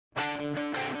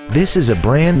This is a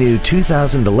brand new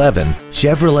 2011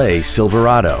 Chevrolet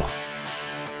Silverado.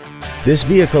 This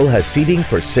vehicle has seating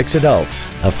for 6 adults,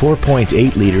 a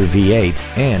 4.8-liter V8,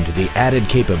 and the added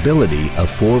capability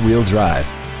of 4-wheel drive.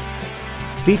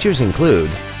 Features include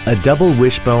a double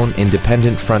wishbone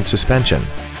independent front suspension,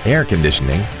 air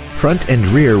conditioning, front and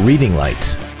rear reading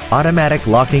lights, automatic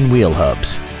locking wheel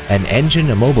hubs, an engine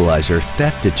immobilizer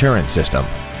theft deterrent system,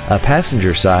 a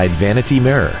passenger side vanity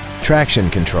mirror, traction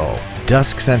control,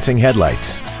 dusk sensing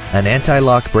headlights, an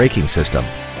anti-lock braking system,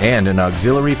 and an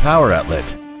auxiliary power outlet.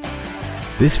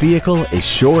 This vehicle is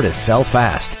sure to sell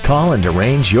fast. Call and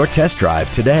arrange your test drive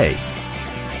today.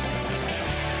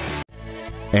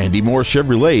 Andy Mohr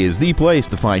Chevrolet is the place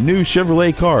to find new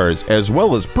Chevrolet cars as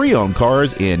well as pre-owned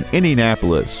cars in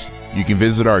Indianapolis. You can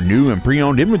visit our new and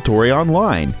pre-owned inventory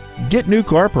online, get new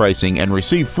car pricing, and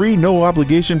receive free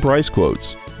no-obligation price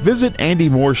quotes. Visit Andy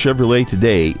Mohr Chevrolet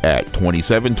today at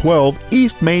 2712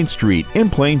 East Main Street in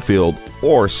Plainfield,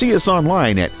 or see us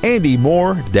online at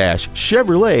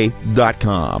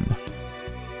andymohr-chevrolet.com.